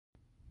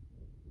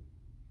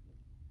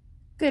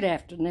Good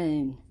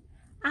afternoon.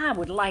 I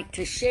would like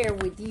to share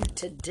with you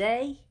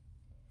today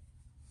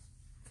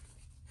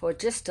for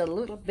just a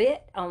little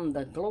bit on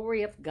the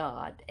glory of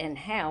God and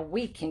how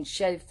we can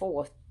show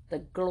forth the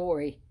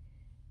glory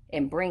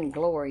and bring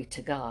glory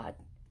to God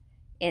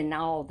in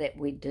all that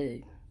we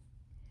do.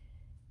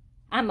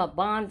 I'm a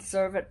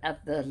bondservant of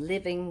the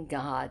living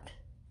God.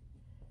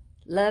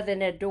 Love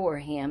and adore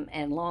Him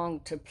and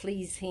long to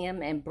please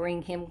Him and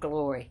bring Him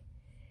glory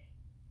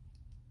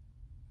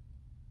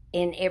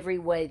in every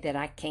way that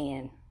I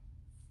can.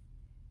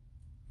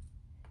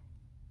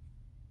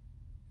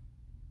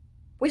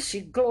 We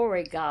should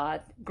glorify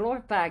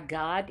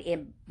God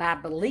by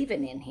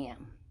believing in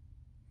Him.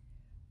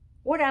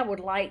 What I would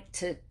like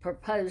to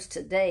propose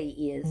today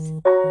is,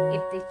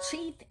 if the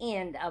chief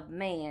end of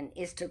man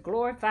is to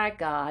glorify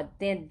God,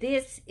 then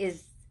this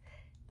is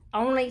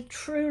only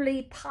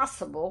truly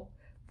possible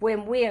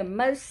when we are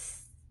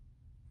most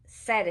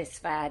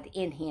satisfied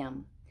in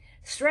Him.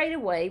 Straight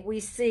away, we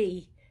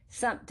see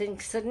something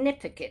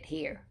significant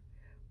here.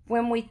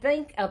 When we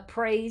think of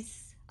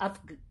praise of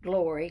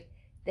glory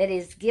that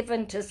is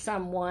given to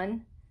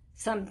someone,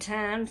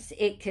 sometimes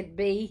it could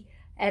be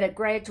at a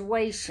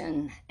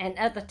graduation, and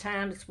other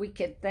times we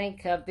could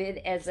think of it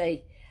as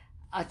a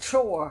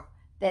chore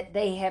that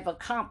they have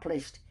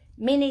accomplished.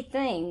 Many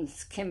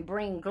things can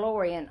bring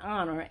glory and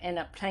honor and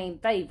obtain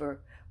favor.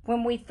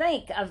 When we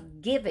think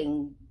of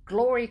giving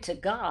glory to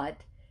God,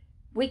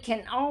 we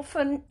can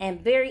often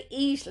and very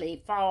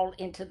easily fall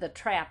into the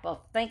trap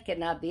of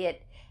thinking of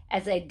it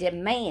as a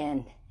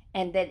demand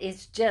and that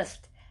it's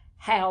just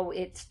how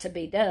it's to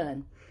be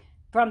done.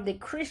 From the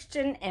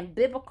Christian and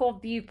biblical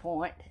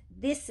viewpoint,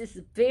 this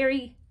is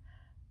very,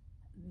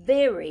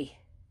 very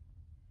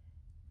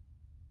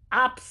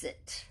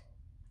opposite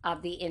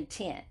of the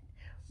intent.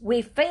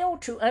 We fail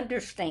to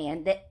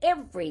understand that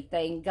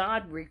everything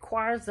God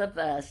requires of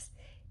us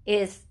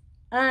is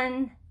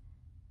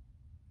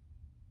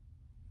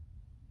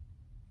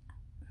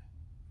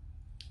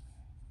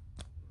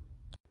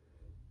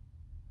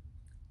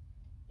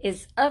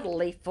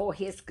utterly for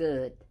His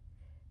good.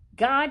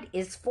 God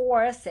is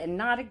for us and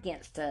not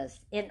against us.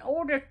 In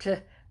order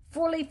to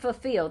fully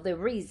fulfill the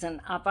reason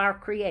of our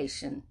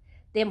creation,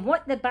 then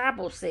what the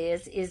Bible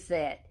says is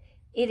that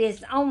it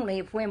is only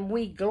when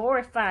we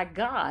glorify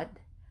God,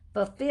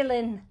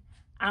 fulfilling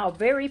our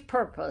very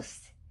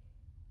purpose,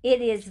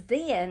 it is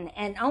then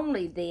and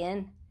only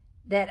then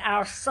that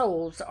our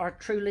souls are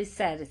truly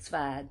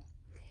satisfied,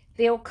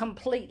 feel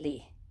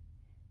complete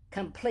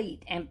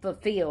and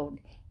fulfilled.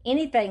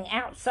 Anything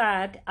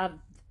outside of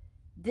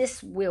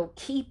this will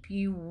keep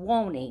you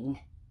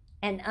wanting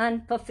and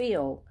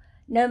unfulfilled,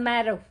 no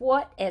matter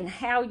what and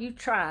how you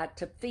try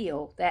to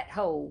fill that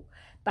hole.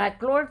 By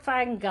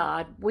glorifying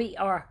God, we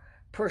are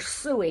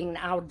pursuing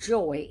our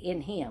joy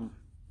in Him.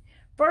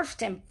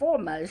 First and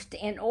foremost,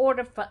 in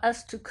order for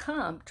us to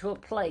come to a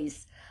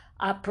place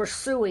of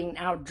pursuing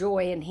our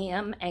joy in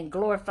Him and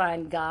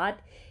glorifying God,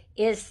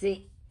 is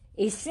the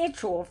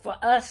essential for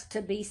us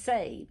to be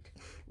saved.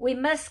 We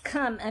must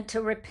come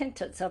unto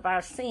repentance of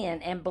our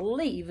sin and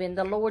believe in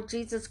the Lord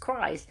Jesus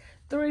Christ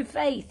through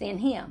faith in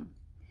Him.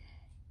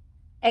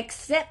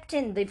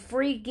 Accepting the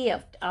free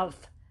gift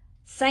of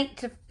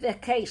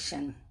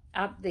sanctification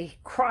of the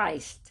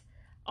Christ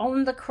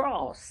on the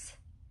cross,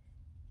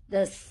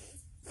 the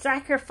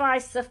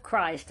sacrifice of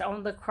Christ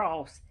on the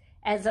cross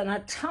as an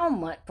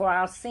atonement for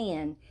our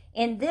sin.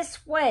 In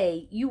this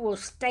way, you will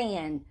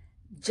stand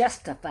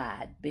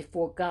justified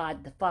before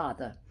God the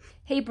Father.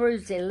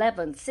 Hebrews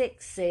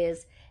 11:6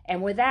 says,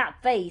 "And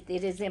without faith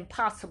it is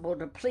impossible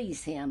to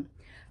please Him.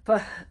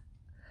 For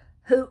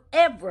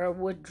whoever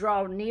would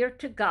draw near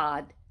to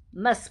God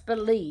must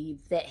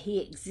believe that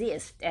He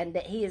exists and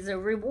that He is a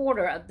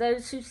rewarder of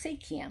those who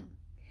seek Him."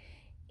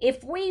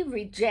 If we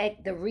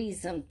reject the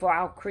reason for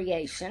our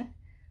creation,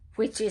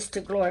 which is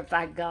to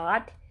glorify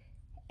God,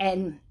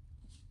 and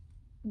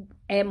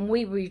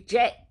we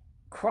reject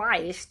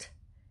Christ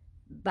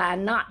by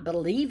not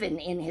believing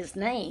in His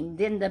name,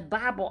 then the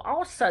Bible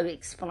also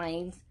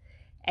explains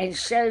and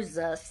shows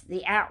us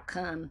the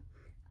outcome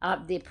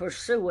of the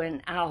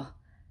pursuing our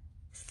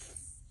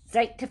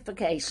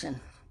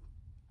sanctification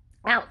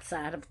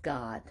outside of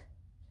God.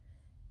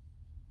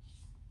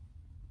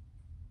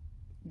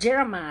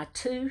 Jeremiah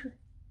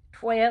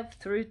 2:12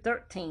 through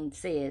 13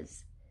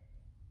 says,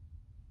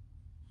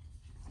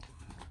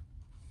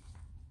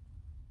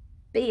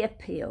 "Be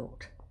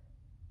appalled,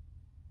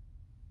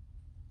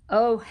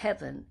 O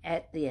heaven,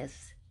 at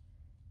this.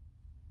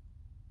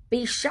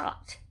 Be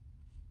shocked,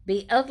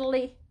 be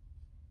utterly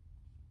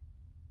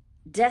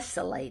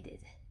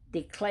desolated,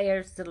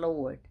 declares the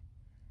Lord.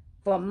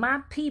 For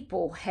my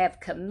people have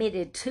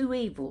committed two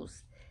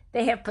evils.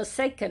 They have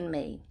forsaken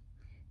me,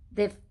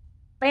 the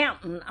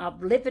fountain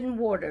of living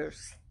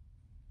waters,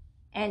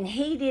 and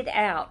heated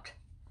out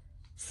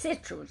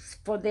cisterns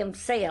for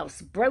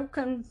themselves,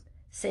 broken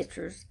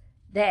cisterns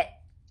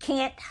that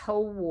can't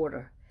hold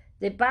water."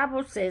 The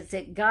Bible says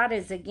that God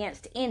is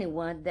against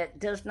anyone that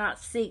does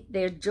not seek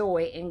their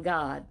joy in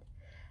God.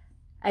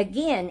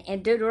 Again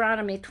in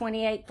Deuteronomy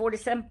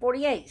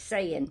 28:47-48,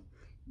 saying,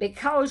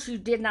 because you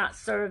did not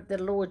serve the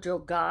Lord your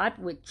God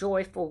with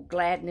joyful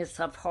gladness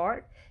of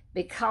heart,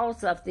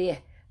 because of the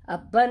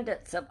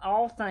abundance of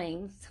all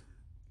things,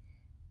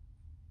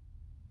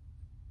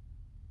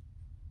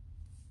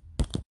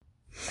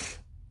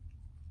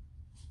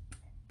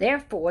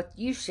 therefore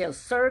you shall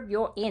serve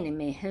your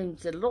enemy, whom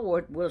the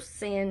Lord will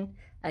send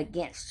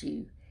against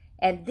you.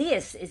 And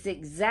this is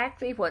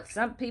exactly what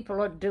some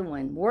people are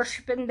doing,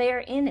 worshiping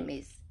their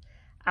enemies.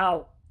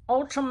 Our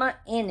ultimate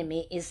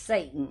enemy is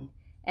Satan,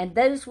 and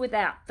those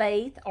without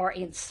faith are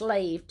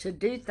enslaved to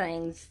do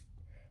things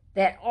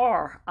that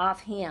are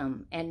of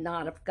him and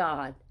not of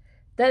God.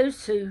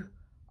 Those who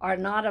are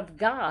not of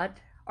God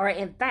are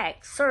in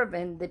fact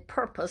serving the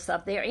purpose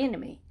of their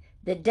enemy,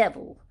 the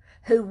devil,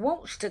 who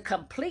wants to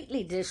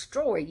completely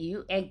destroy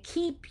you and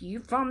keep you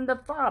from the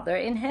Father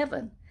in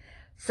heaven.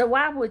 So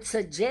I would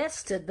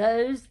suggest to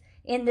those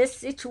in this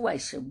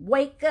situation,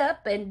 wake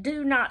up and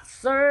do not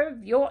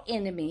serve your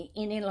enemy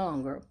any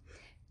longer,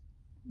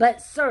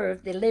 but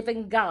serve the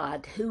living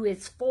God who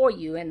is for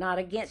you and not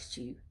against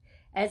you.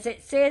 As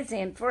it says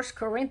in 1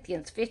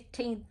 Corinthians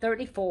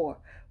 15:34,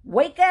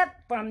 wake up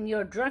from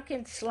your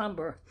drunken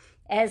slumber,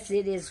 as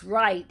it is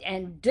right,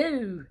 and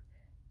do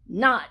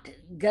not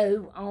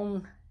go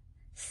on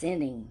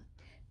sinning.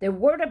 The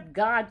Word of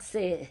God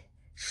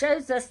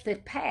shows us the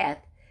path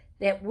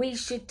that we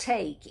should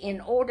take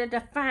in order to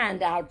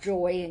find our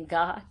joy in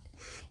God.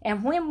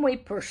 And when we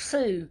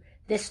pursue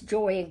this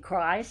joy in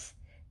Christ,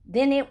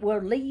 then it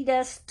will lead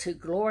us to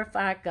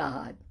glorify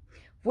God.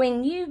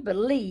 When you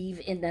believe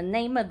in the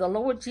name of the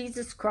Lord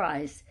Jesus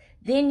Christ,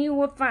 then you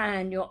will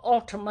find your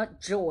ultimate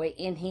joy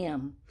in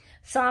Him.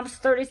 Psalms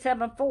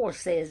 37:4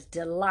 says,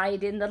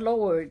 delight in the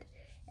Lord,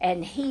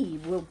 and He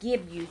will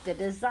give you the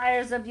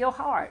desires of your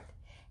heart.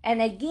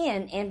 And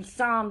again in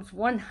Psalms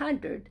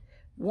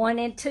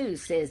 100:1-2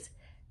 says,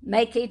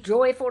 make a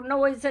joyful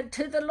noise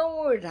unto the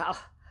Lord,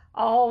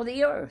 all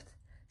the earth,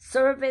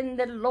 serving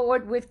the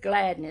Lord with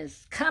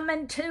gladness, come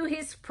into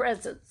His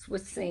presence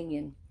with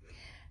singing.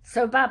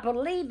 So by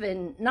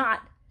believing,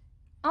 not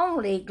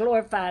only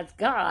glorifies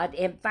God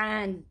and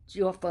finds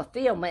your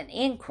fulfillment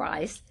in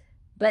Christ,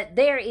 but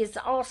there is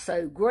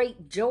also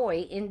great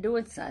joy in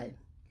doing so.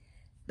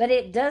 But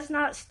it does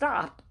not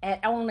stop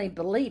at only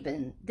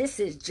believing.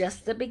 This is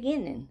just the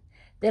beginning.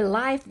 The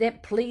life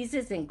that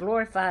pleases and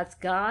glorifies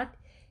God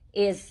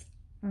is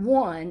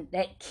one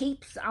that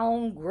keeps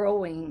on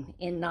growing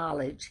in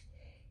knowledge.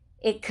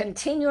 It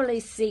continually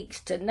seeks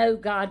to know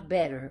God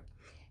better.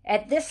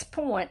 At this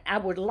point, I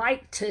would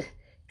like to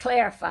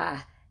clarify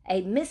a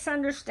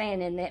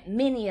misunderstanding that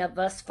many of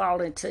us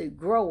fall into.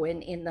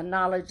 Growing in the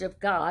knowledge of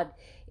God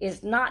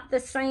is not the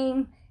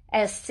same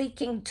as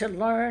seeking to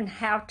learn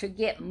how to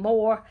get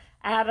more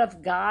out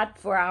of God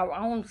for our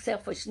own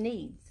selfish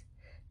needs.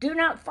 Do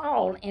not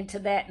fall into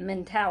that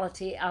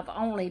mentality of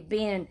only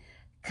being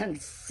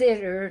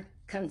concerned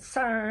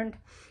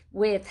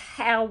with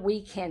how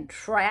we can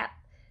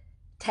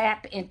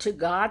tap into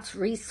God's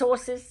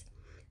resources.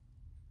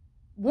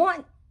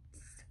 Want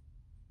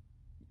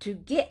to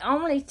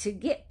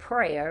get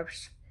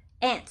prayers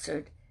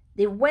answered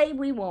the way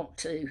we want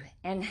to,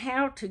 and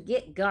how to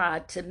get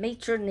God to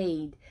meet your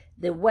need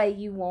the way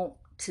you want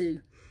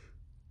to,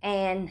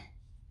 and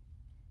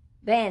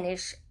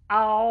vanish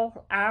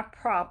all our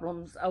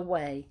problems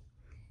away.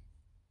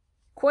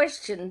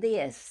 Question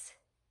this: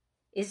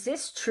 is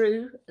this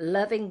true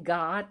loving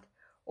God,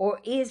 or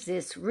is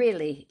this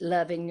really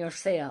loving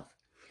yourself?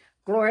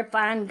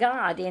 Glorifying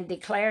God and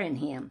declaring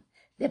Him.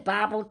 The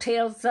Bible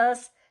tells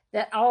us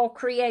that all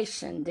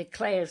creation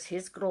declares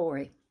His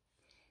glory.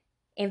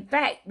 In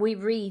fact, we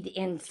read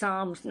in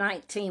Psalms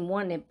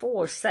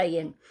 19:1-4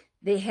 saying,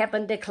 the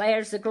heaven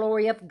declares the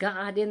glory of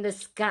God, in the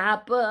sky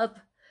above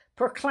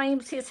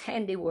proclaims His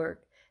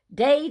handiwork,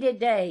 day to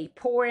day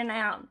pouring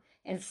out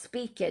and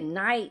speaking,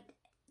 night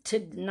to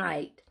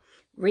night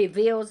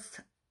reveals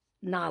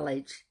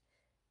knowledge.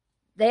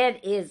 There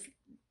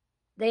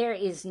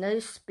is no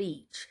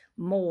speech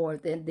more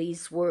than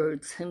these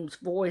words, whose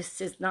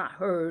voice is not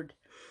heard.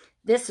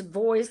 This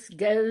voice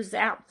goes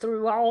out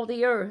through all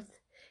the earth,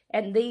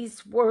 and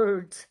these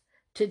words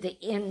to the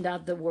end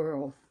of the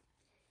world.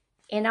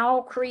 In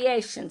all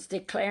creations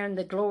declaring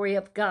the glory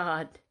of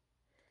God,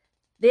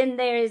 then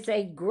there is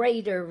a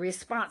greater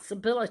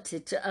responsibility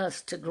to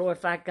us to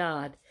glorify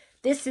God.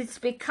 This is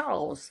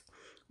because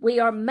we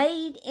are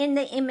made in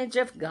the image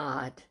of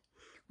God.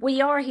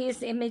 We are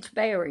His image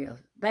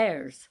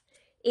bearers.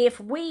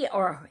 If we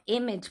are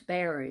image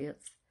bearers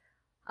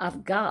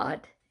of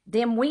God,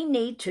 then we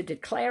need to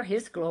declare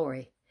His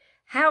glory.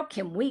 How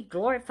can we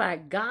glorify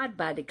God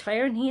by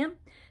declaring Him?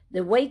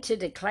 The way to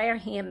declare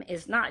Him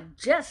is not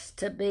just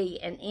to be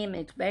an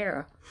image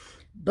bearer,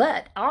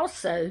 but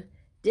also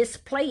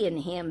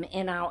displaying Him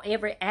in our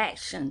every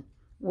action,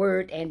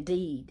 word, and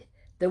deed.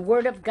 The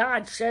Word of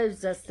God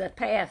shows us the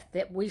path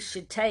that we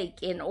should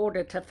take in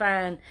order to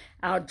find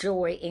our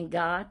joy in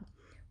God.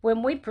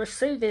 When we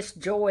pursue this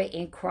joy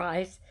in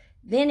Christ,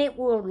 then it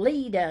will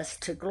lead us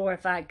to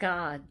glorify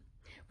God.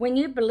 When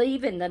you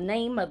believe in the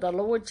name of the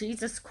Lord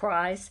Jesus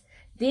Christ,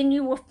 then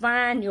you will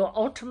find your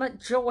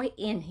ultimate joy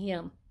in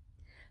Him.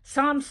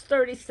 Psalms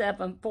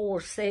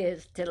 37:4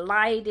 says,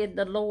 "Delight in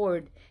the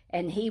Lord,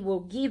 and He will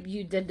give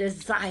you the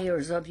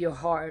desires of your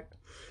heart."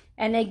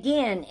 And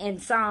again in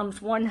Psalms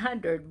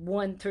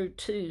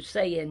 100:1-2,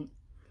 saying,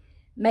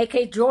 "Make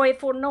a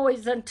joyful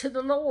noise unto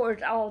the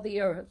Lord, all the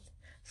earth.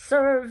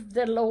 Serve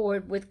the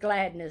Lord with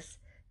gladness.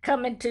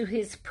 Come into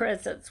His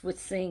presence with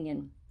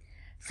singing."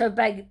 So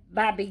by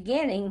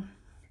beginning,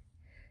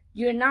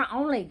 you're not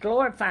only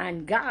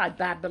glorifying God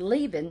by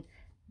believing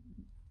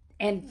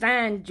and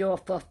find your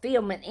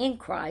fulfillment in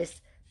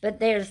Christ, but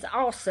there's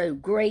also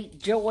great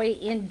joy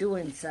in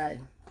doing so.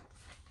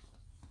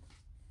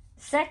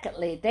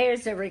 Secondly,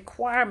 there's a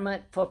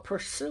requirement for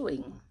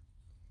pursuing,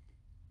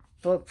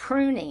 for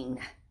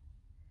pruning.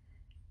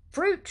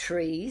 Fruit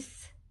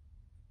trees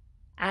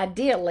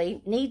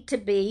ideally need to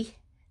be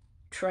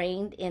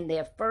trained in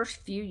their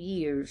first few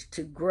years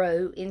to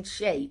grow in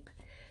shape.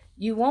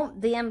 You want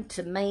them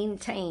to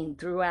maintain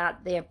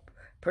throughout their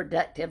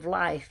productive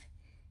life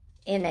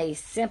in a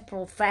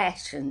simple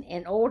fashion.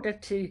 In order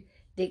to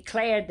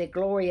declare the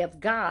glory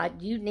of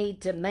God, you need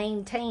to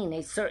maintain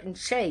a certain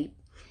shape,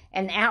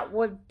 an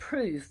outward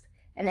proof,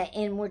 and an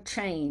inward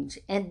change.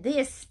 And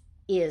this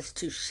is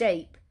to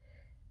shape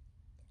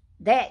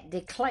that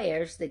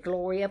declares the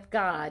glory of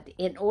God.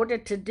 In order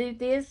to do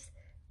this,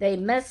 they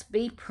must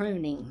be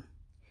pruning,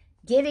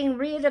 getting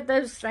rid of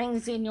those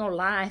things in your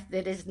life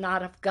that is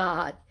not of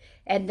God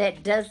and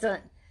that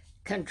doesn't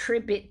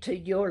contribute to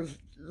your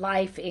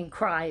life in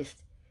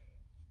Christ.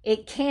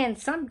 It can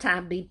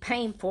sometimes be a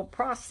painful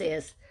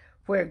process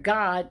where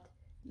God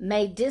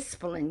may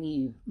discipline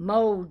you,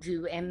 mold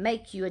you, and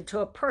make you into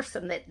a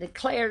person that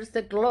declares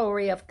the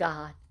glory of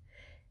God.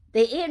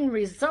 The end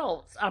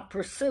results of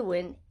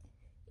pursuing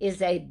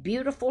is a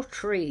beautiful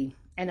tree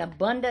and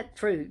abundant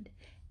fruit,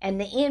 and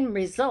the end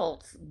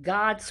results,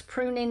 God's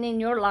pruning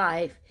in your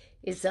life,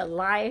 is a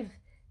life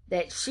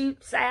that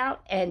shoots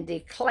out and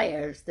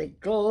declares the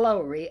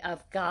glory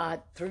of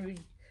God through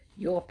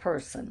your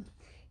person.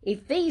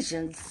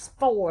 Ephesians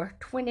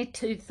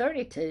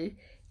 4:22-32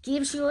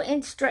 gives you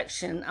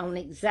instruction on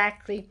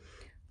exactly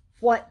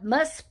what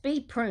must be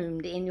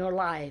pruned in your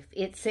life.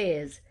 It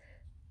says,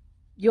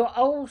 "Your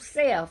old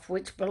self,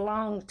 which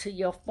belonged to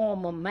your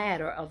former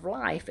matter of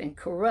life and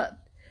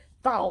corrupt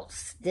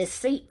thoughts,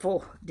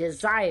 deceitful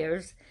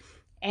desires,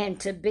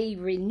 and to be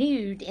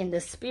renewed in the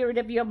spirit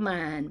of your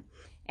mind,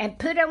 and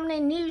put on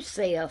a new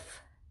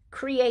self,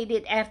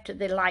 created after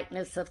the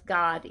likeness of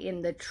God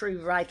in the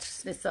true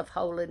righteousness of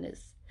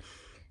holiness.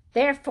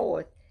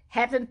 Therefore,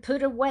 having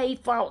put away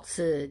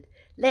falsehood,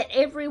 let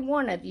every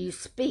one of you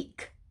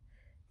speak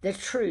the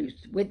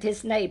truth with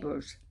his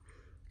neighbors,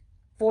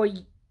 for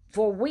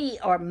we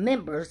are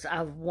members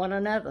of one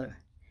another.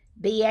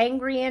 Be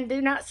angry and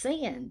do not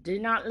sin. Do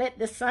not let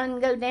the sun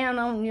go down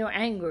on your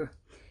anger,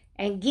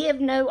 and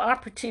give no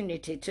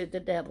opportunity to the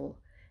devil.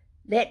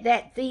 Let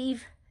that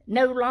thief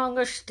no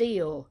longer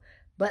steal,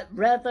 but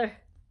rather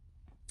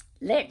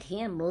let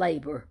him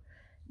labor,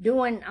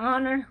 doing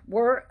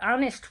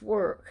honest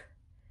work.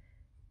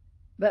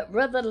 But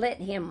rather let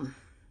him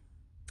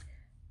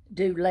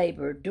do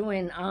labor,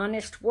 doing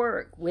honest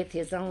work with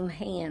his own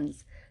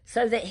hands,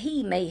 so that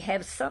he may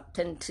have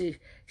something to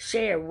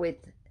share with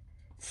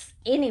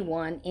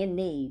anyone in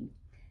need.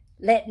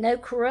 Let no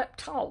corrupt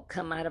talk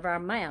come out of our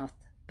mouth,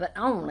 but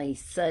only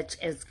such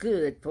as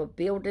good for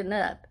building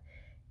up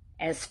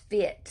as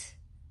fit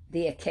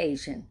the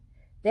occasion,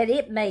 that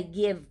it may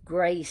give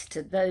grace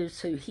to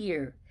those who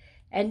hear.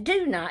 And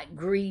do not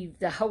grieve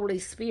the Holy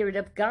Spirit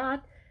of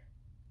God,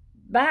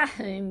 by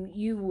whom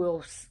you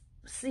will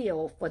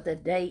seal for the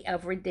day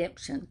of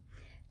redemption.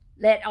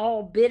 Let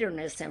all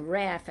bitterness and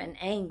wrath and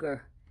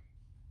anger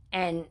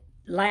and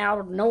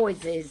loud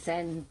noises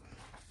and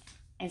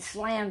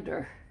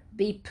slander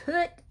be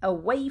put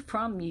away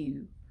from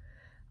you,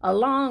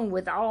 along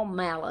with all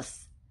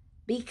malice.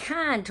 Be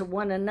kind to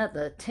one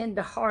another,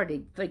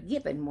 tender-hearted,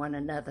 forgiving one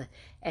another,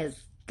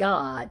 as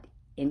God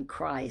in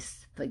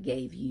Christ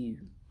forgave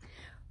you."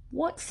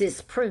 Once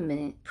this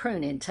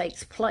pruning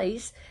takes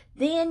place,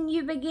 then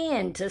you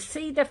begin to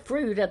see the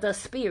fruit of the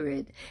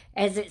Spirit,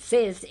 as it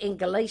says in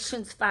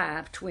Galatians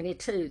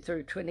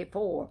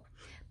 5:22-24.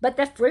 But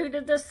the fruit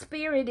of the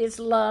Spirit is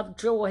love,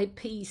 joy,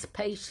 peace,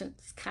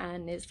 patience,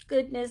 kindness,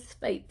 goodness,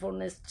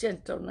 faithfulness,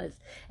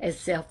 gentleness, and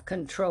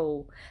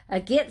self-control.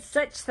 Against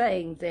such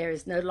things there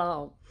is no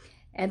law.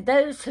 And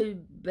those who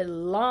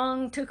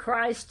belong to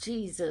Christ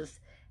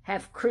Jesus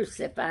have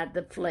crucified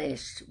the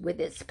flesh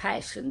with its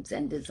passions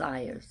and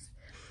desires.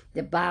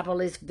 The Bible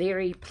is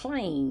very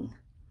plain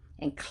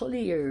and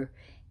clear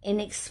in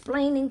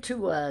explaining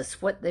to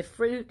us what the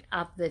fruit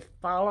of the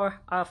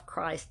follower of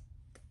Christ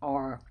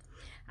are.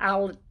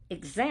 Our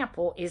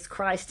example is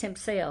Christ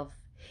himself.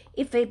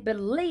 If a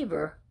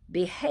believer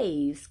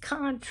behaves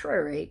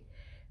contrary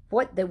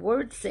what the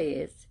word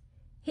says,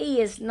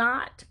 he is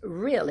not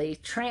really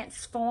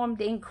transformed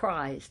in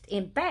Christ.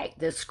 In fact,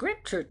 the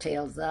scripture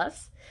tells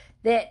us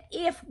that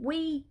if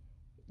we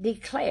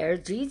declare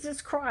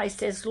Jesus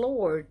Christ as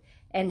Lord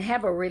and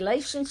have a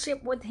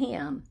relationship with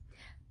Him,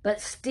 but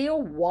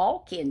still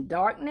walk in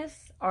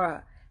darkness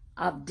or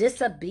of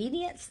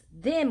disobedience,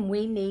 then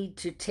we need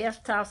to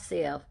test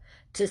ourselves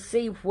to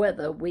see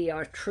whether we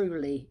are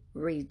truly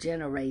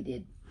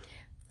regenerated.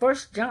 1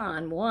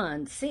 John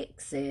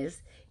 1:6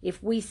 says,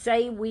 if we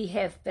say we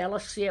have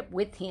fellowship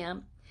with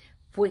Him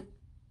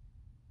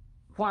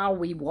while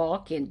we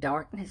walk in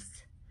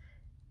darkness,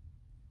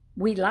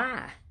 we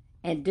lie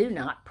and do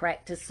not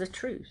practice the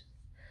truth.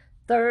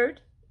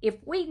 Third, if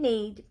you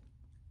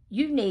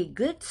need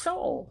good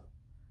soil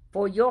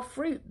for your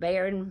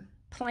fruit-bearing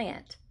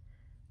plant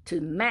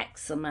to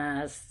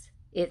maximize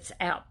its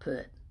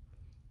output.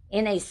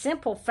 In a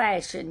simple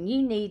fashion,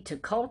 you need to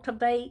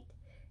cultivate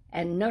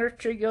and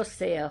nurture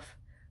yourself,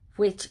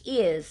 which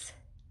is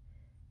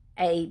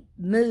a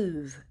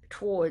move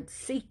towards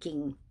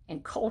seeking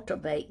and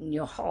cultivating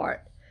your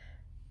heart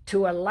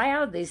to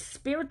allow this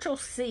spiritual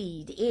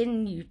seed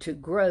in you to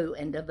grow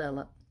and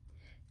develop.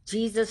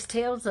 Jesus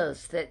tells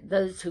us that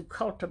those who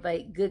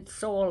cultivate good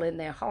soil in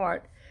their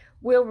heart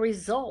will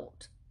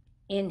result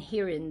in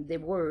hearing the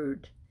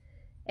word,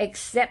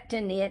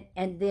 accepting it,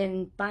 and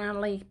then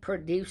finally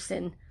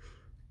producing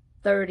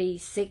 30,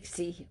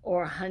 60,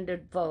 or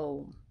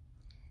 100-fold.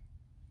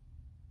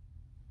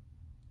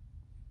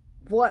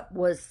 What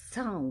was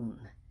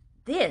sown,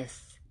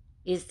 this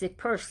is the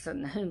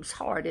person whose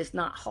heart is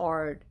not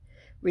hard,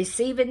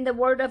 receiving the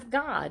word of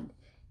God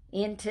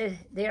into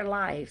their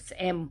lives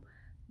and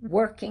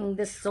working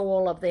the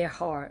soil of their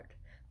heart,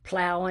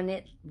 plowing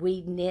it,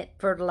 weeding it,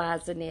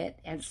 fertilizing it,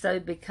 and so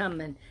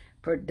becoming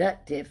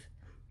productive,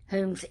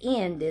 whose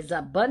end is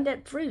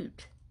abundant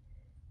fruit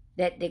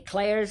that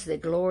declares the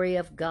glory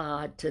of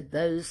God to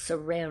those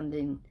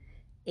surrounding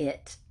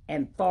it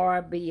and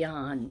far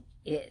beyond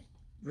it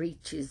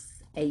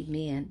reaches.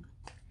 Amen.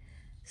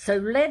 So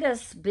let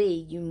us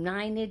be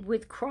united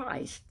with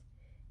Christ,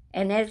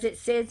 and as it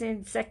says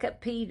in 2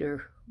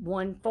 Peter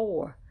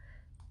 1:4,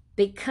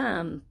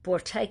 become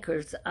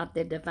partakers of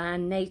the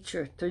divine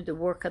nature through the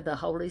work of the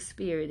Holy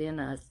Spirit in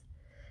us,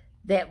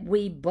 that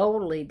we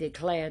boldly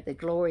declare the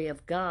glory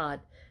of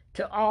God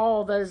to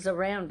all those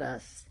around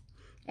us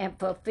and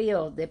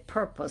fulfill the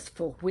purpose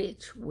for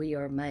which we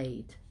are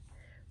made.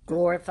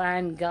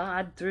 Glorifying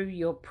God through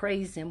your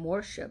praise and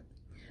worship.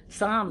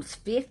 Psalms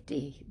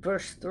 50,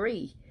 verse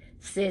 3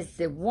 says,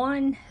 the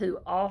one who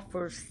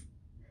offers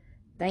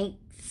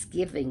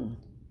thanksgiving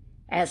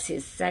as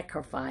his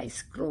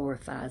sacrifice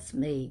glorifies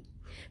me.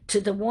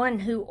 To the one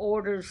who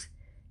orders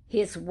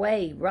his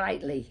way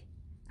rightly,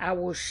 I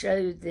will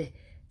show the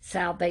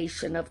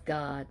salvation of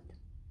God.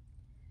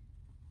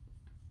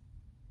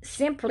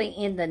 Simply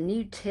in the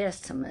New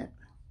Testament,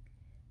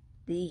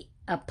 the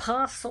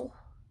Apostle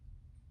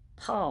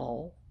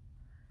Paul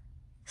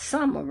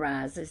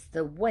summarizes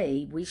the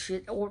way we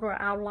should order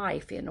our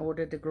life in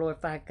order to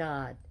glorify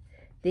God.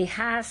 The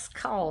highest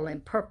call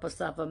and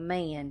purpose of a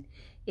man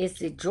is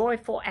the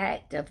joyful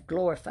act of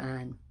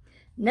glorifying.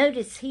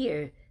 Notice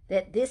here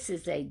that this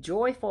is a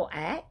joyful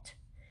act.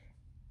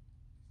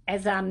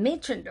 As I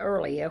mentioned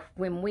earlier,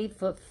 when we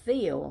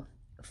fulfill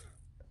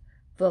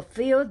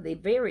the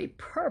very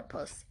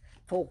purpose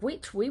for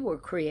which we were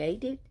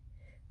created,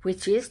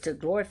 which is to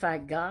glorify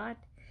God,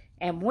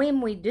 and when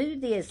we do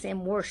this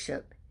in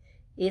worship,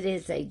 it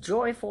is a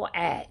joyful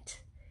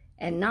act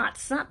and not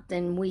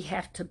something we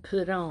have to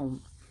put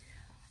on.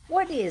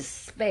 What is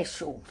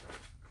special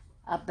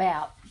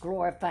about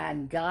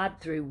glorifying God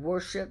through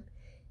worship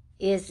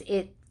is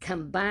it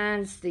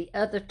combines the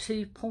other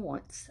 2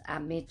 points I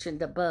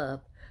mentioned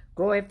above,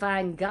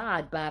 glorifying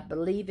God by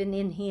believing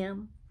in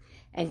Him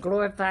and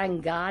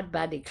glorifying God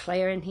by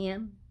declaring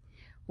Him.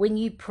 When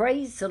you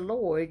praise the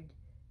Lord,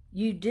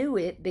 you do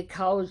it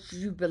because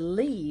you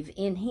believe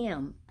in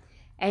Him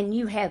and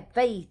you have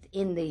faith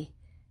in the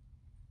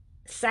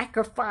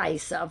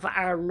sacrifice of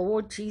our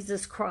Lord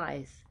Jesus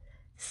Christ.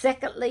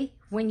 Secondly,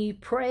 when you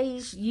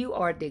praise, you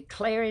are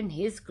declaring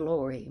His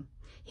glory,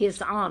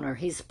 His honor,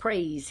 His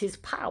praise, His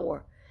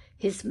power,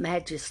 His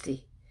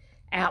majesty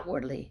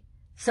outwardly.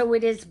 So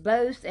it is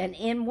both an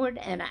inward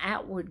and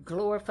outward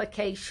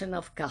glorification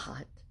of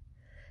God.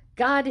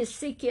 God is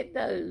seeking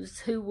those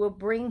who will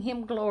bring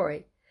Him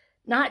glory,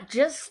 not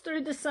just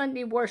through the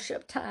Sunday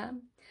worship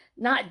time,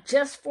 not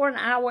just for an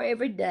hour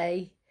every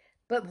day,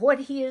 but what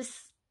He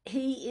is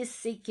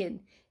seeking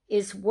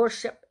is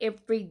worship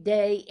every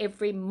day,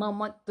 every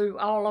moment, through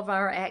all of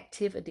our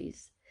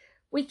activities.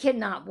 We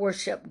cannot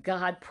worship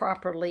God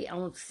properly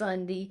on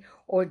Sunday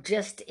or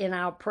just in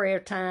our prayer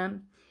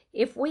time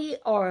if we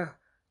are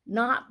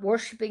not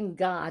worshiping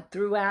God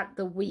throughout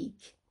the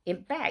week.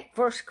 In fact,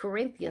 1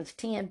 Corinthians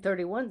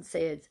 10:31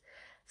 says,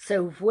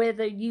 so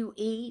whether you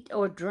eat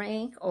or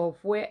drink or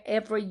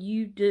whatever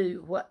you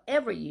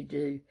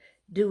do,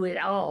 do it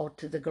all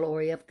to the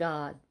glory of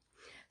God.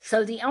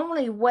 So the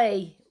only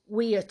way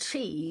we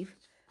achieve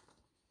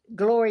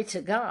glory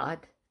to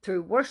God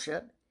through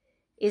worship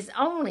is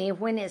only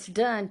when it's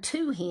done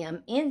to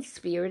Him in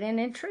spirit and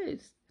in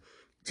truth.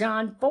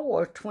 John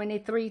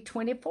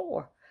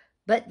 4:23-24.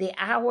 But the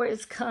hour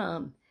is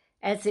come,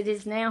 as it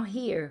is now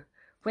here,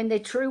 when the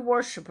true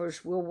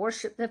worshipers will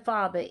worship the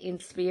Father in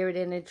spirit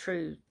and in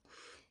truth.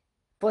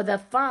 For the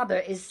Father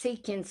is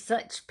seeking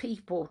such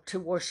people to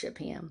worship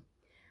him.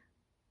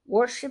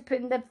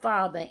 Worshiping the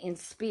Father in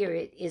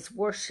spirit is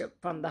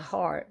worship from the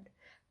heart,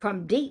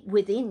 from deep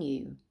within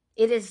you.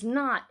 It is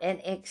not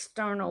an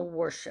external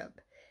worship,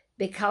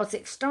 because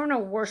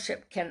external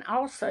worship can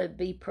also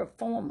be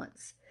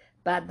performance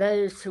by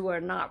those who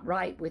are not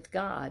right with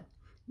God.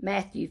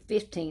 Matthew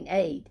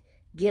 15:8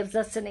 gives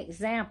us an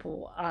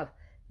example of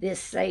this,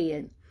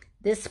 saying,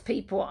 "This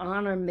people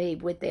honor me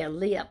with their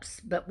lips,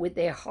 but with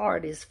their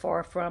heart is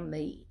far from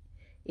me,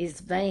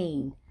 is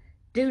vain.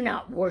 Do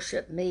not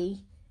worship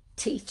me,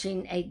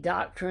 teaching a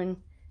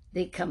doctrine,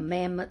 the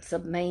commandments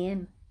of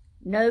man."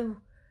 No,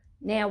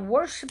 now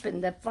worshiping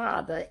the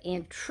Father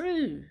in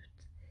truth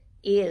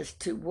is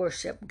to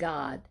worship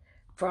God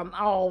from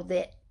all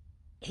that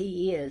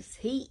he is.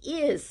 He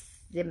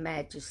is the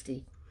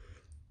majesty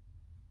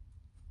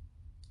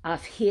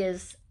of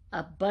his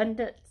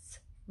abundance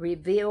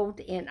revealed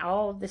in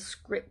all the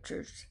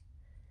scriptures,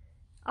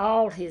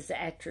 all his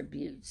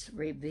attributes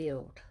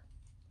revealed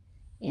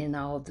in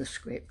all the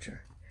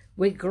scripture.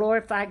 We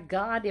glorify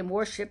God and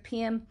worship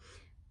him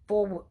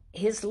for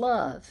his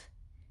love,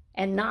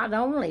 and not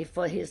only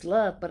for his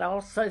love, but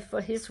also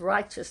for his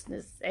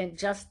righteousness and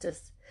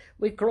justice.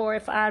 We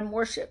glorify and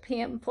worship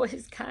him for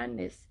his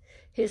kindness,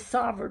 his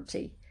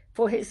sovereignty,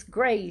 for his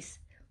grace.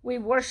 We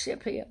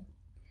worship him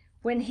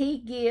when he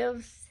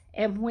gives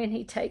and when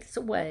he takes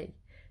away.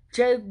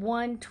 Job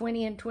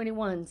 1:20 and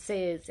 21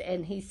 says,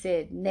 "And he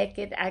said,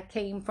 naked I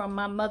came from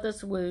my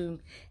mother's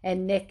womb,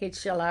 and naked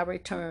shall I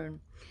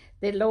return.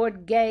 The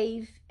Lord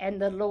gave,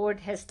 and the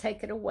Lord has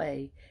taken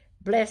away.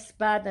 Blessed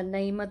by the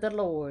name of the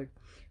Lord."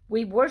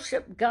 We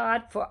worship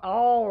God for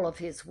all of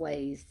his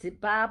ways. The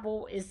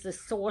Bible is the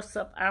source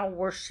of our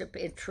worship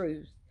in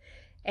truth.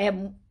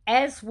 And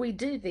as we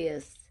do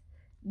this,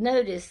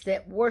 notice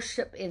that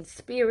worship in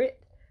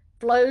spirit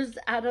flows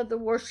out of the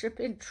worship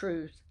in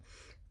truth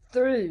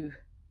through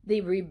the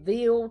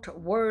revealed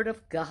Word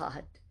of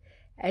God.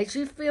 As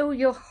you fill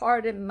your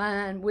heart and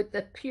mind with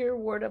the pure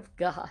Word of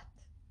God,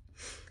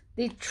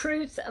 the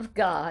truth of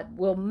God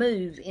will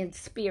move in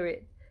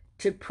spirit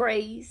to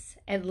praise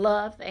and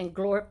love and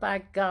glorify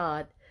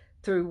God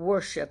through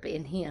worship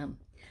in him.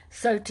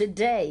 So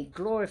today,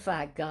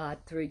 glorify God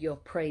through your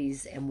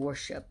praise and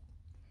worship.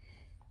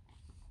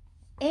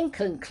 In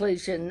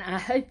conclusion, I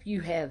hope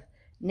you have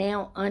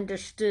now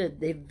understood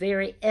the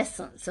very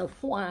essence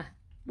of why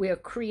we are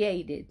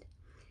created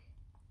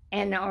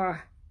and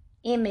are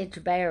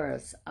image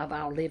bearers of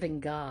our living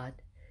God.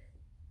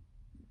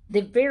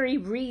 The very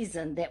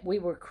reason that we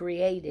were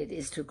created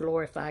is to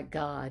glorify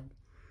God.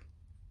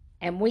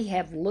 And we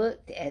have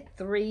looked at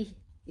 3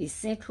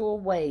 essential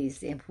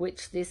ways in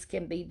which this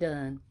can be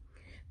done: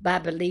 by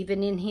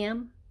believing in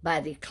him,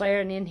 by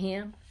declaring in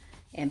him,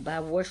 and by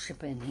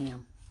worshiping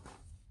him.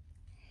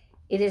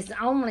 It is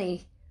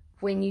only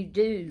when you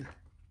do,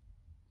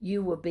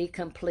 you will be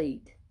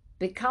complete,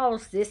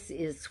 because this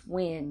is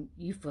when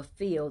you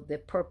fulfill the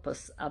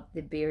purpose of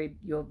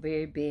your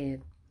very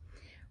being.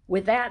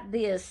 Without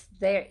this,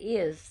 there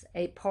is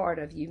a part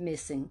of you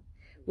missing.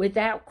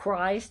 Without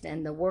Christ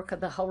and the work of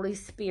the Holy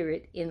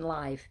Spirit in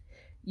life,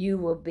 you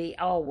will be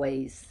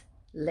always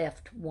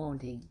left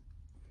wanting.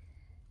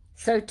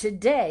 So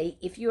today,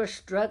 if you are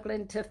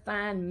struggling to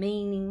find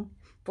meaning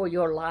for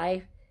your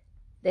life,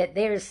 that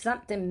there is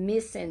something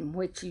missing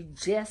which you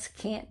just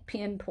can't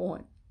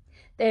pinpoint,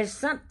 there's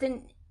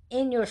something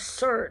in your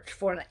search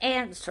for an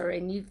answer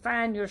and you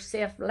find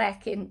yourself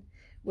lacking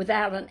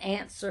without an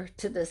answer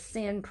to the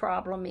sin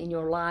problem in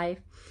your life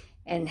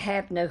and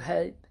have no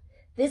hope,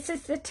 this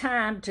is the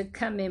time to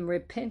come in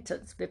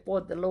repentance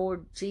before the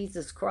Lord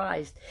Jesus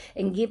Christ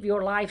and give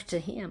your life to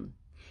him.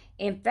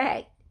 In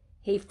fact,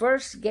 he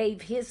first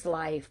gave his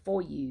life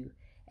for you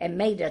and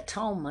made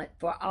atonement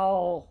for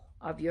all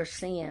of your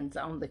sins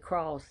on the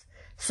cross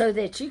so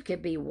that you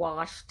could be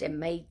washed and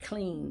made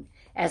clean,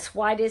 as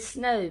white as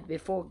snow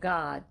before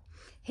God.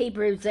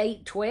 Hebrews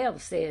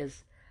 8:12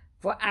 says,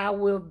 "For I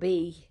will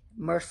be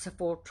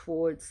merciful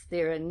towards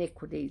their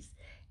iniquities,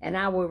 and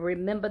I will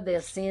remember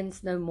their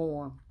sins no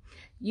more."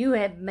 You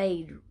are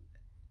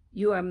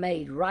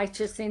made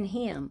righteous in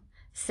him.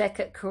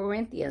 2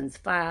 Corinthians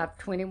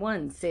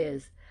 5:21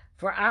 says,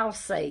 "For our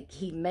sake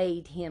he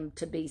made him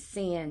to be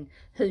sin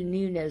who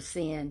knew no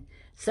sin,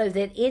 so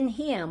that in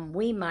him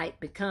we might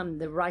become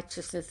the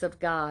righteousness of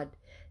God."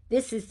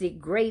 This is the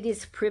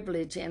greatest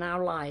privilege in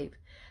our life.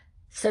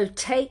 So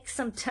take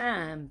some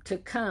time to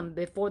come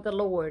before the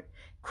Lord.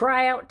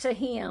 Cry out to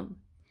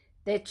him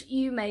that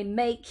you may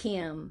make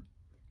him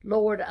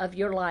Lord of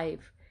your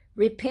life.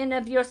 Repent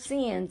of your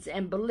sins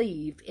and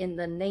believe in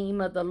the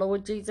name of the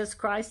Lord Jesus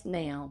Christ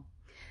now.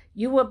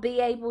 You will be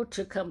able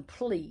to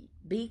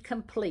be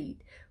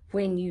complete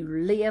when you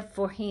live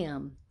for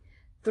him,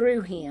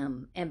 through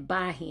him, and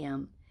by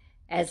him,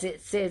 as it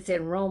says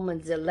in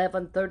Romans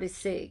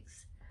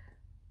 11:36.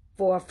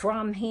 For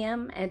from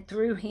him and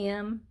through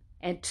him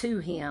and to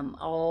him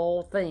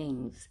all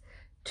things.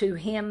 To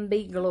him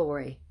be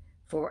glory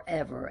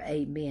forever.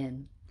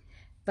 Amen.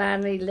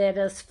 Finally, let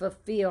us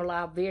fulfill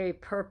our very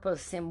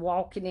purpose in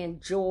walking in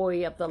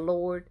joy of the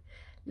Lord.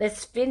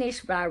 Let's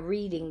finish by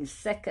reading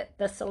 2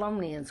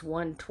 Thessalonians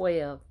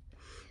 1:12.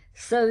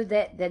 So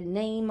that the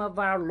name of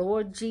our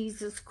Lord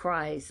Jesus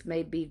Christ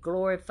may be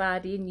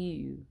glorified in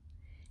you,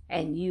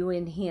 and you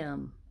in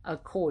him,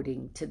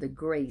 according to the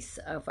grace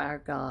of our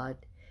God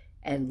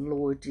and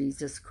Lord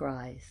Jesus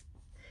Christ.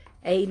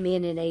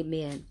 Amen and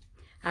amen.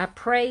 I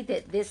pray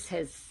that this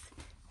has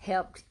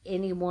helped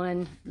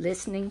anyone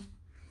listening.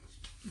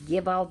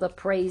 Give all the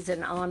praise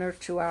and honor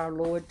to our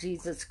Lord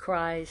Jesus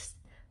Christ,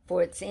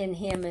 for it's in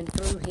him and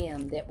through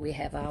him that we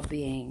have our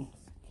being.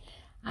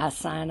 I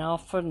sign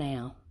off for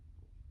now.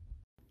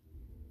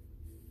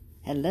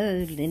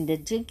 Hello, Linda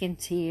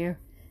Jenkins here.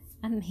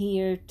 I'm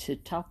here to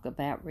talk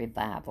about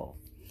revival.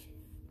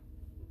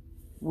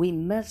 We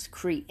must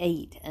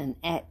create an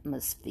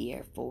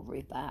atmosphere for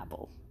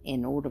revival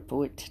in order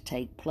for it to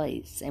take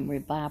place, and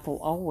revival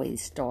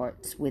always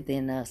starts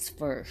within us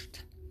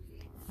first.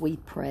 We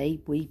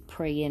pray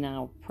in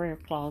our prayer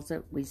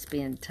closet, we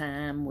spend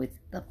time with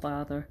the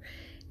Father,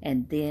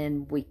 and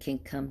then we can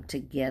come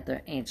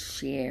together and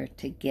share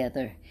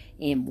together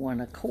in one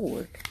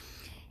accord.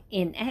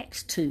 In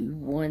Acts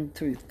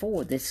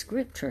 2:1-4, the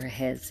scripture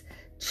has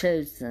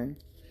chosen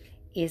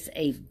is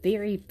a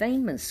very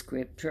famous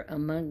scripture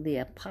among the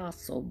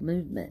apostle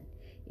movement.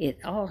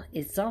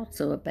 It's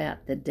also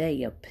about the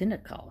day of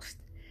Pentecost.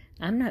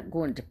 I'm not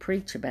going to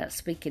preach about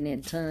speaking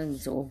in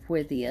tongues or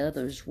where the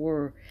others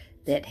were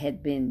that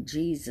had been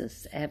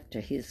Jesus after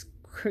his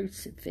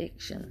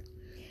crucifixion.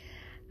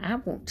 I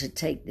want to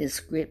take this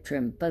scripture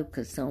and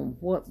focus on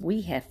what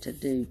we have to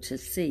do to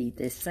see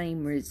the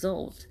same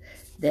results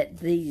that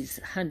these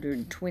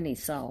 120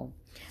 saw.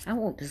 I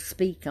want to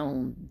speak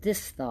on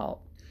this thought: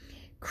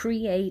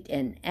 create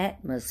an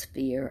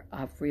atmosphere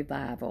of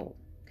revival.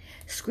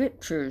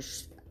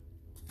 Scriptures,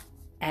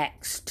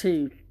 Acts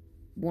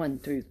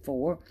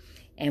 2:1-4,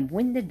 and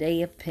when the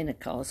day of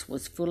Pentecost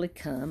was fully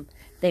come,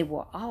 they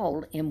were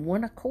all in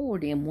one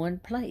accord in one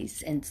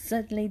place, and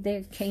suddenly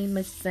there came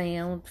a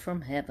sound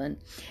from heaven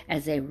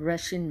as a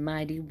rushing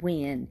mighty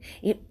wind.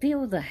 It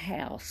filled the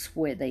house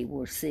where they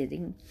were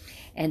sitting,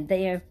 and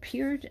there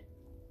appeared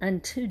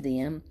unto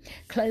them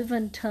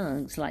cloven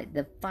tongues like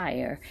the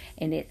fire,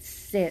 and it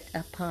set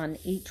upon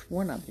each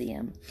one of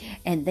them.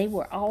 And they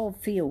were all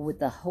filled with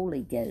the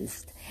Holy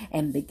Ghost,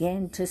 and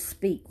began to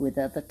speak with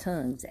other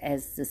tongues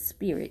as the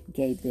Spirit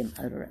gave them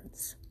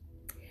utterance.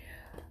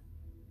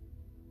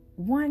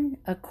 One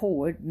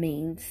accord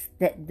means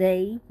that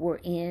they were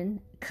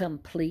in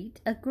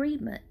complete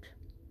agreement.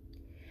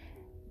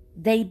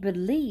 They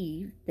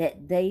believed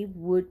that they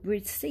would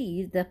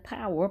receive the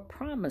power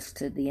promised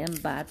to them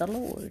by the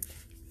Lord,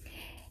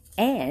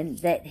 and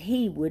that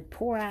he would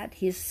pour out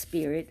his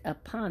Spirit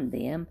upon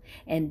them,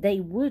 and they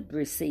would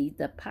receive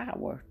the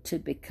power to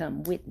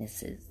become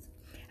witnesses.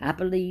 I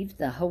believe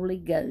the Holy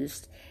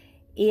Ghost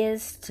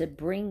is to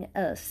bring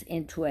us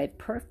into a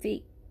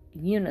perfect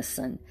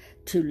unison,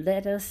 to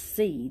let us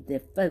see the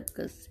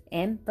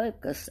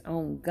focus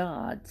on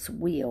God's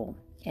will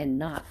and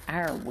not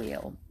our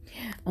will.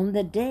 On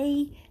the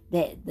day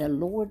that the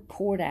Lord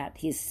poured out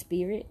his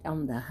Spirit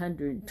on the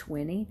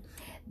 120,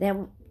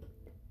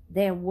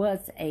 there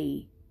was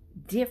a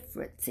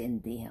difference in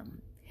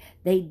them.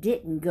 They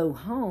didn't go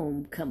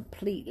home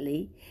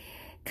completely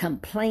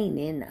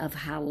complaining of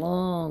how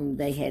long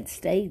they had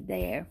stayed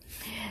there.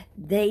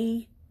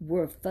 They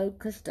were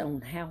focused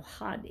on how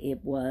hot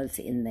it was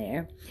in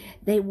there.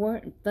 They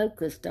weren't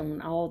focused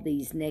on all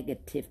these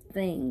negative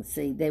things.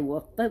 See, they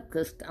were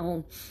focused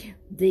on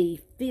the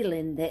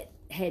feeling that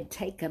had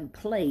taken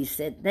place,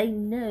 that they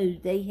knew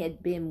they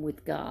had been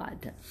with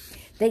God.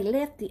 They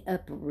left the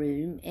upper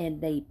room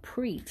and they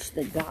preached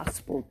the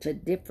gospel to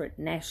different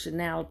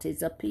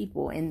nationalities of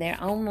people in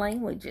their own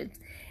languages,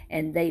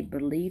 and they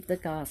believed the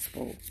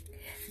gospel.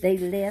 They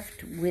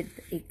left with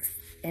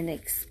an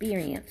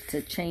experience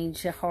to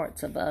change the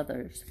hearts of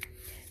others.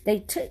 They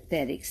took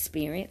that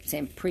experience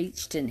and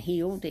preached and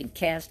healed and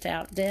cast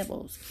out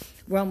devils.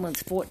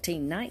 Romans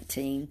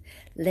 14:19,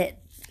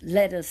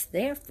 let us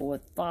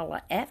therefore follow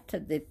after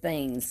the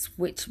things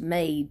which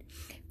made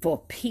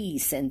for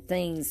peace, and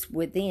things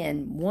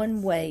within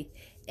one way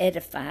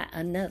edify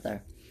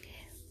another.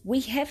 We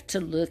have to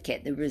look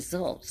at the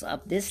results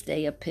of this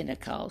day of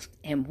Pentecost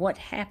and what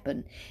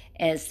happened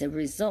as the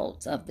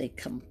results of the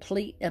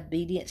complete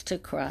obedience to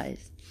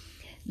Christ.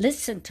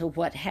 Listen to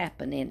what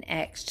happened in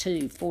Acts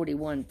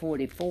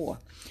 2:41-44.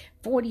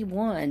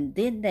 41,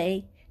 then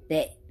they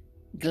that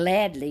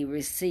gladly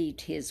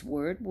received his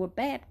word were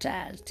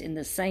baptized. In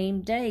the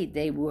same day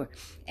they were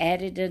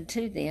added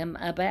unto them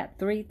about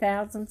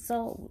 3,000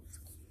 souls.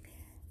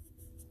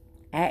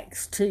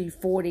 Acts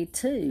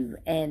 2:42,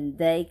 and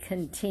they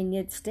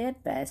continued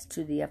steadfast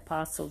to the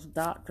apostles'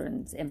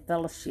 doctrines and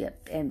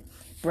fellowship and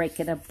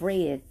breaking of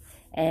bread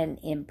and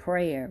in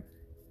prayer.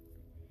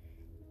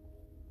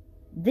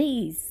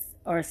 These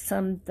are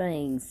some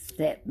things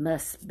that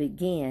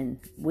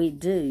we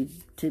do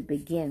to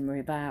begin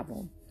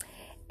revival.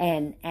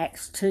 And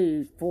Acts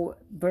 2,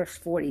 verse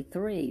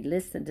 43,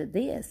 listen to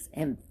this.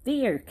 And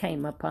fear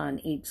came upon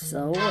each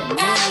soul, and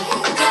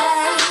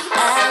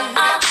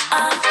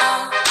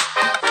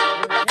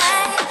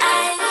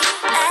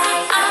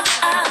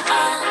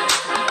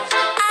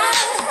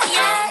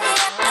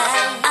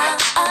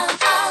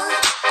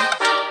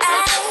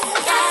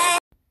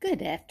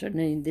Good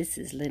afternoon. This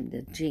is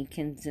Linda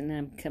Jenkins, and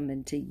I'm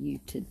coming to you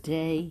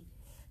today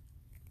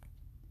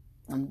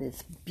on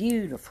this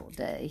beautiful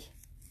day.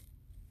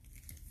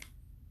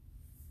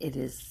 It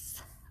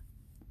is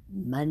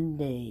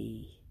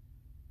Monday.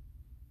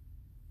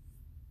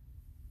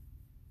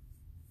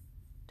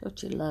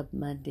 Don't you love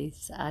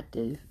Mondays? I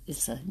do.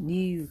 It's a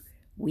new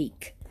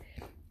week.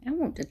 I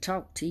want to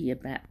talk to you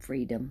about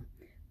freedom.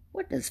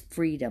 What does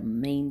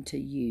freedom mean to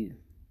you?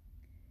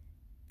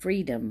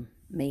 Freedom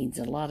means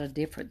a lot of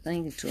different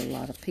things to a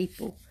lot of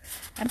people.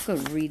 I'm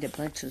going to read a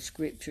bunch of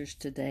scriptures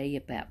today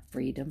about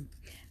freedom.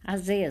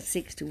 Isaiah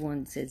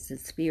 61 says, "The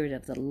Spirit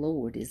of the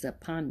Lord is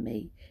upon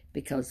me,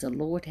 because the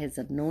Lord has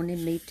anointed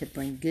me to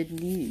bring good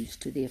news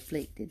to the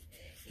afflicted.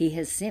 He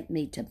has sent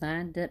me to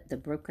bind up the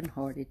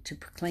brokenhearted, to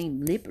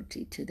proclaim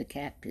liberty to the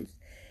captives,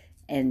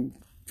 and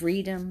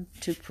freedom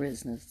to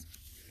prisoners."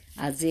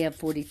 Isaiah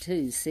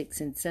 42, 6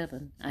 and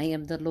 7, "I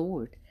am the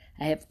Lord.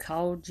 I have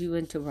called you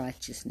into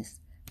righteousness.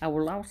 I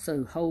will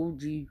also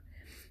hold you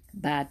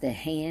by the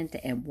hand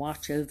and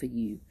watch over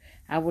you.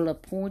 I will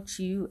appoint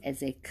you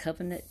as a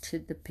covenant to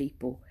the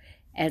people,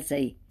 as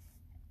a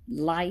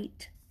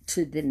light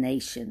to the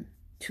nation,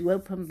 to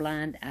open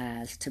blind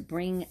eyes, to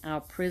bring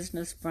our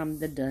prisoners from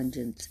the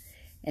dungeons,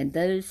 and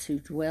those who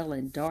dwell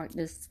in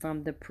darkness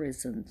from the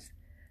prisons."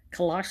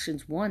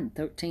 Colossians 1,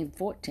 13,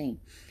 14,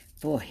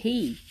 "For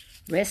he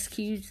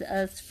rescues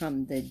us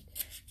from the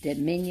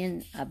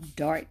dominion of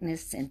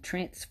darkness and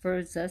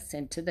transfers us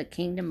into the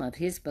kingdom of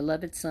his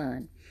beloved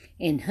Son,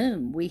 in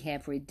whom we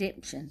have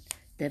redemption,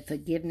 the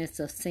forgiveness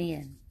of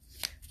sin."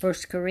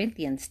 1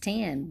 Corinthians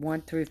 10,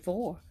 1 through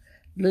 4.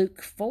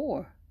 Luke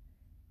 4,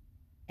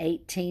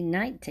 18,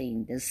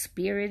 19. "The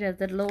Spirit of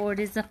the Lord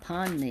is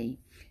upon me,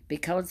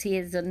 because he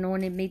has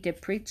anointed me to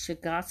preach the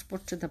gospel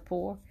to the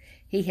poor.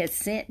 He has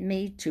sent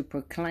me to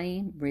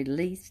proclaim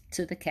release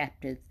to the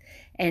captives,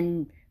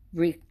 and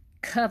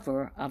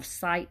recover of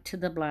sight to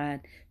the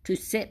blind, to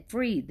set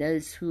free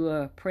those who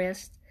are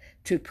oppressed,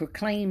 to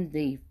proclaim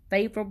the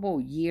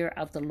favorable year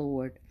of the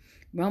Lord."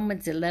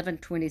 Romans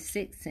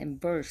 11:26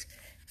 and verse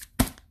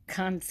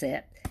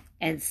concept.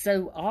 "And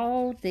so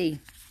all the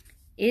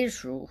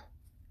Israel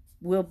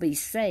will be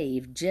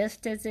saved,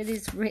 just as it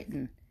is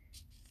written,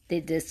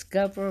 the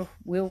discoverer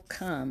will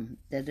come."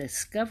 The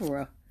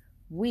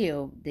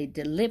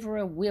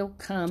deliverer will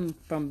come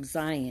from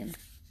Zion.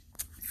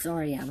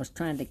 Sorry, I was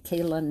trying to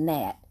kill a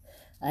gnat.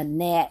 A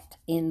gnat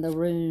in the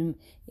room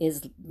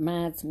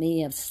reminds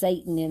me of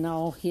Satan and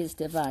all his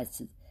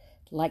devices,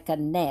 like a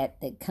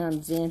gnat that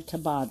comes in to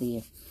bother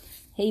you.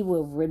 He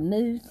will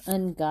remove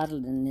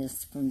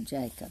ungodliness from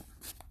Jacob.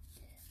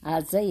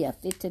 Isaiah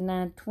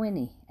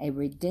 59:20, "A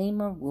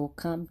redeemer will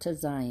come to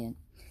Zion,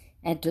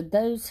 and to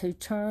those who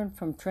turn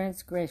from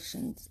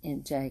transgressions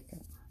in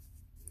Jacob,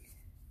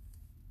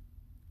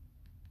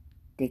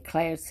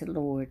 declares the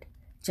Lord."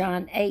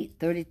 John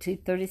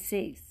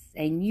 8:32-36,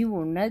 "And you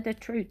will know the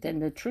truth, and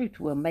the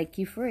truth will make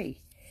you free."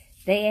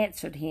 They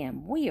answered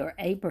him, "We are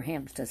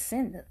Abraham's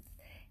descendants,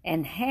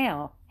 and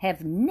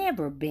have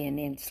never been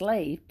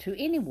enslaved to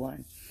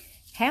anyone.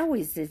 How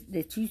is it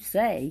that you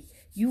say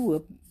you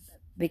will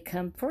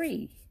become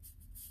free?"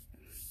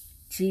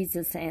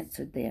 Jesus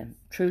answered them,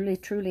 "Truly,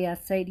 truly, I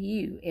say to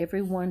you,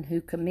 everyone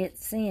who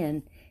commits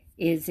sin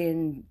is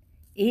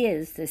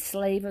the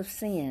slave of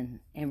sin."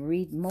 And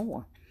read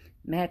more.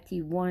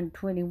 Matthew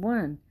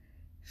 1:21,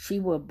 "She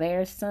will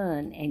bear a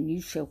son, and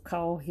you shall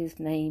call his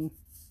name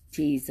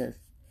Jesus,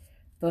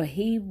 for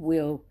he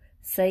will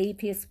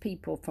save his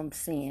people from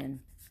sin."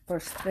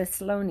 1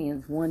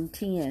 Thessalonians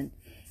 1:10,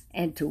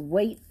 "And to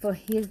wait for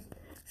his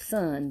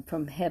Son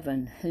from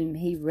heaven, whom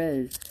he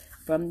rose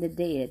from the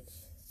dead,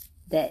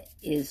 that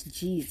is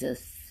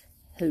Jesus,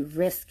 who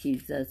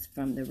rescues us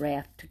from the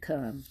wrath to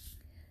come."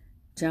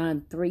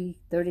 John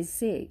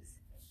 3:36,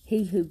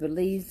 "He who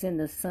believes in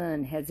the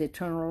Son has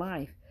eternal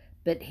life,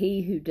 but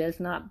he who does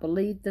not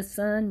believe the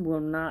Son will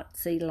not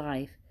see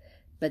life,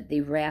 but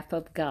the wrath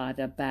of God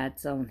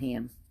abides on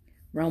him."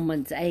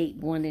 Romans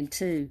 8:1 and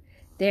 2,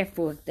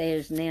 "Therefore there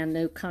is now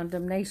no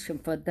condemnation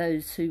for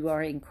those who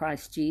are in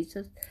Christ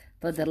Jesus,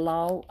 for the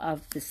law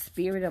of the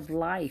Spirit of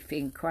life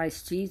in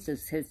Christ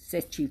Jesus has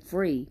set you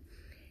free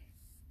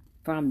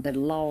from the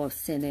law of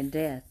sin and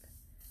death."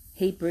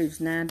 Hebrews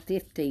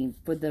 9:15,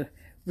 "For the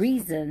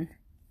reason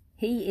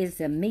he is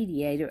a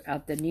mediator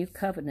of the new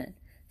covenant,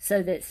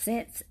 so that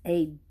since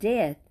a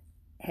death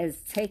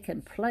has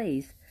taken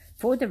place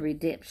for the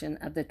redemption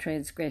of the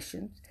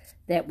transgressions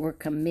that were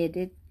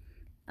committed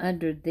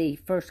under the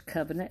first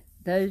covenant,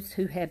 those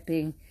who have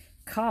been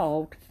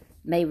called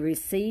may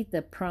receive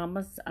the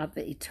promise of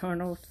the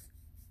eternal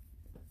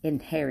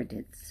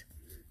inheritance.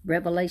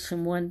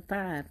 Revelation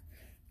 1:5.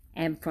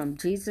 And from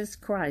Jesus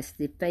Christ,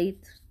 the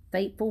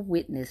faithful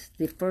witness,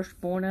 the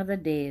firstborn of the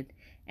dead,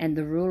 and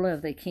the ruler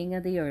of the king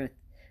of the earth,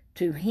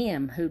 to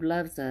him who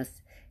loves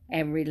us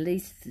and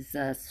releases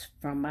us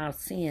from our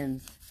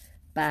sins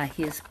by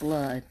his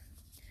blood.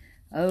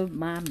 Oh,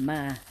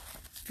 my.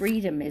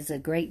 Freedom is a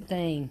great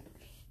thing.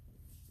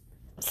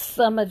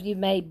 Some of you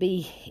may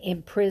be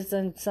in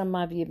prison. Some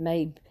of you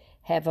may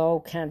have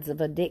all kinds of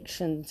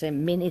addictions,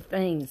 and many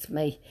things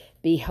may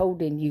be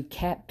holding you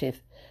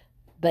captive.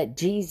 But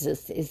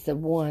Jesus is the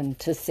one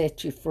to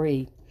set you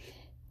free.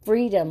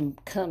 Freedom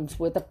comes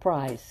with a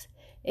price.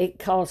 It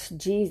cost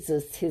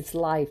Jesus his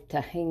life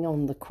to hang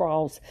on the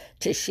cross,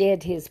 to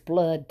shed his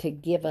blood to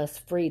give us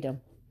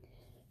freedom.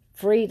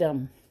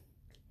 Freedom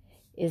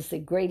is the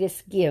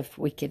greatest gift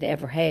we could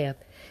ever have.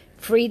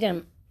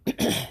 Freedom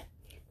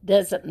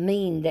doesn't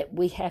mean that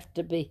we have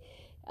to be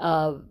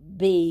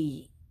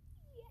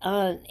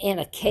in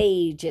a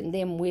cage and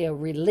then we're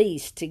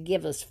released to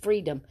give us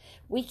freedom.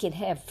 We can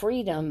have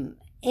freedom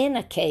in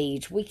a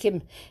cage. We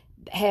can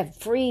have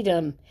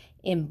freedom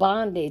in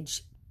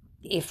bondage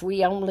if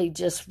we only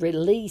just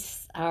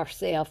release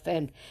ourselves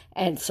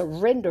and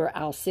surrender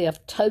ourselves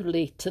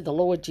totally to the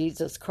Lord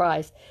Jesus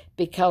Christ,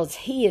 because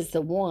he is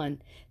the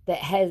one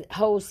that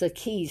holds the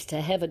keys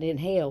to heaven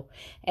and hell.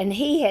 And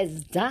he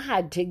has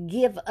died to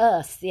give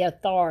us the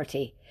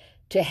authority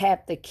to have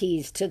the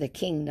keys to the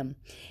kingdom.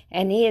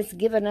 And he has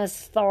given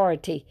us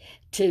authority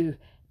to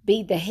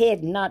be the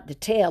head, not the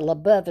tail,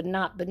 above and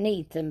not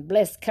beneath, and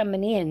blessed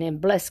coming in and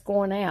blessed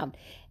going out.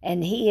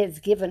 And he has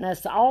given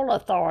us all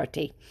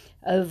authority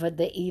over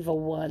the evil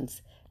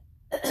ones.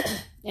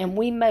 And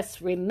we must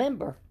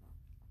remember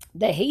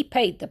that he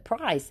paid the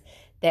price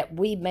that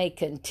we may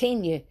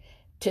continue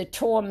to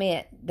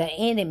torment the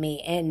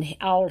enemy and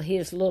all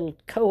his little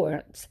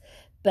cohorts.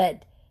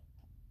 But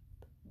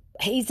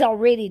he's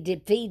already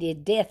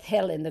defeated death,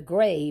 hell, and the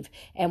grave.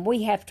 And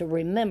we have to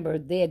remember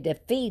they're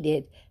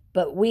defeated,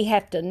 but we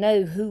have to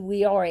know who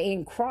we are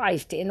in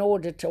Christ in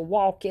order to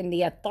walk in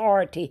the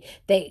authority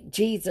that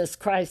Jesus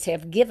Christ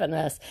has given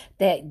us,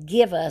 that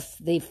give us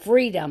the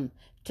freedom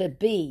to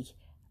be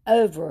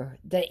over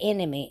the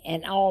enemy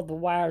and all the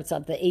wires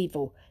of the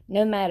evil.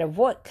 No matter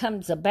what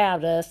comes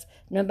about us,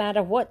 no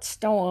matter what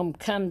storm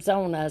comes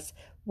on us,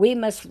 we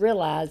must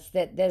realize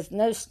that there's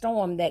no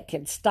storm that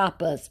can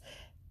stop us.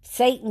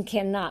 Satan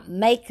cannot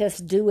make us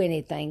do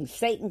anything.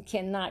 Satan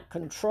cannot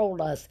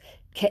control us.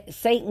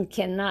 Satan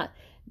cannot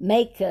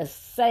make us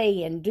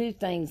say and do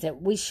things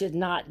that we should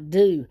not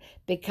do,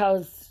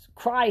 because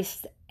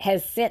Christ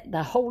has sent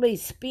the Holy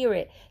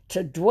Spirit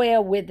to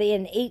dwell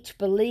within each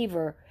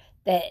believer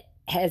that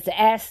has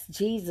asked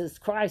Jesus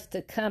Christ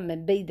to come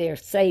and be their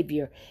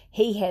Savior.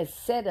 He has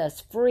set us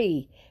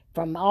free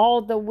from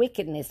all the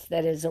wickedness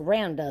that is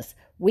around us.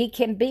 We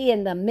can be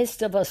in the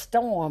midst of a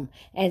storm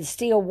and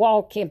still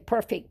walk in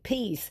perfect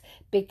peace,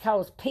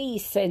 because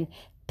peace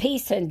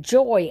and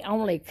joy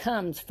only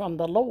comes from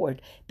the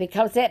Lord,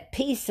 because that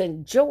peace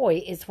and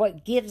joy is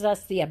what gives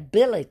us the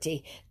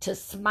ability to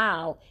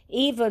smile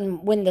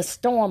even when the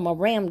storm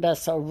around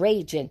us are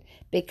raging,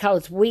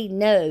 because we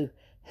know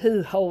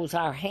who holds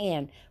our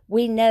hand.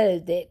 We know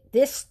that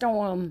this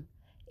storm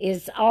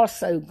is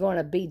also going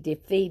to be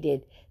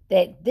defeated,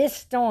 that this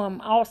storm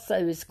also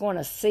is going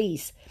to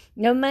cease,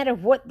 no matter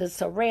what the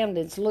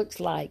surroundings looks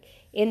like.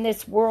 In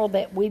this world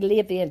that we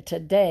live in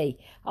today,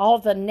 all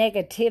the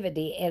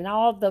negativity and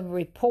all the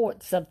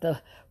reports of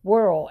the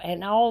world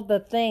and all the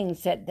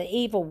things that the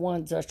evil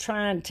ones are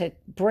trying to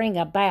bring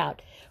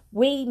about,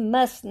 we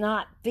must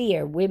not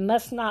fear. We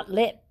must not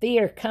let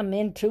fear come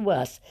into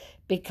us,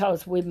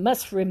 because we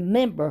must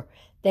remember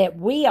that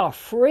we are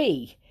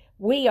free.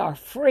 We are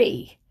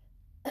free.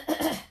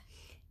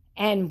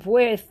 And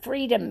where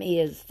freedom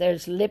is,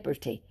 there's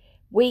liberty.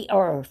 We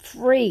are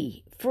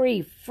free,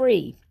 free,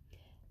 free.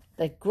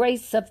 The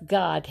grace of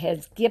God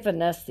has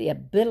given us the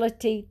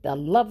ability. The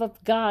love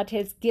of God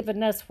has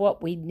given us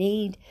what we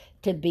need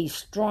to be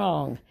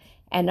strong.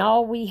 And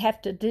all we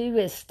have to do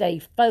is stay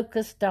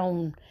focused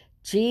on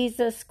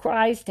Jesus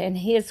Christ and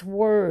his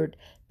word.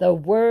 The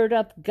word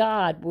of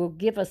God will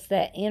give us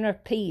that inner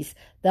peace.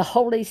 The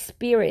Holy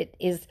Spirit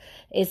is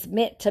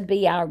meant to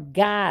be our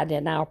guide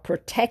and our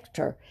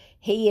protector.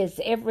 He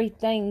is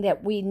everything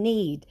that we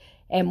need,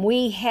 and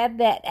we have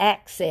that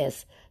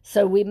access.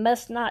 So we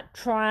must not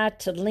try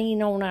to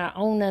lean on our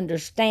own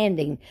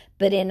understanding,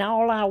 but in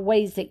all our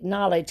ways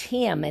acknowledge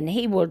him, and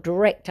he will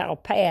direct our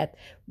path.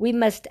 We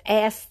must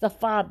ask the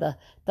Father,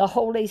 the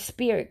Holy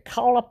Spirit,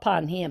 call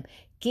upon him.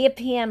 Give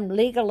him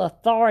legal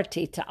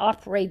authority to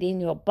operate in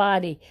your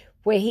body,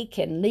 where he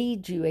can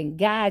lead you and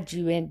guide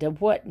you into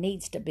what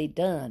needs to be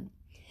done.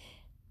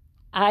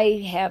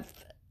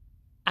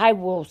 I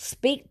will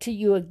speak to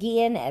you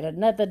again at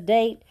another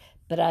date,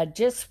 but I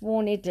just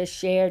wanted to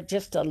share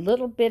just a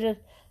little bit of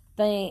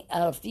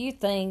a few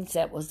things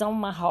that was on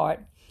my heart.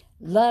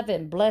 Love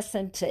and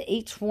blessing to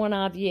each one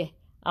of you.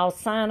 I'll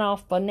sign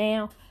off for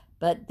now,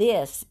 but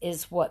this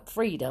is what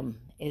freedom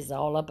is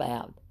all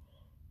about.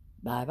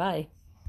 Bye-bye.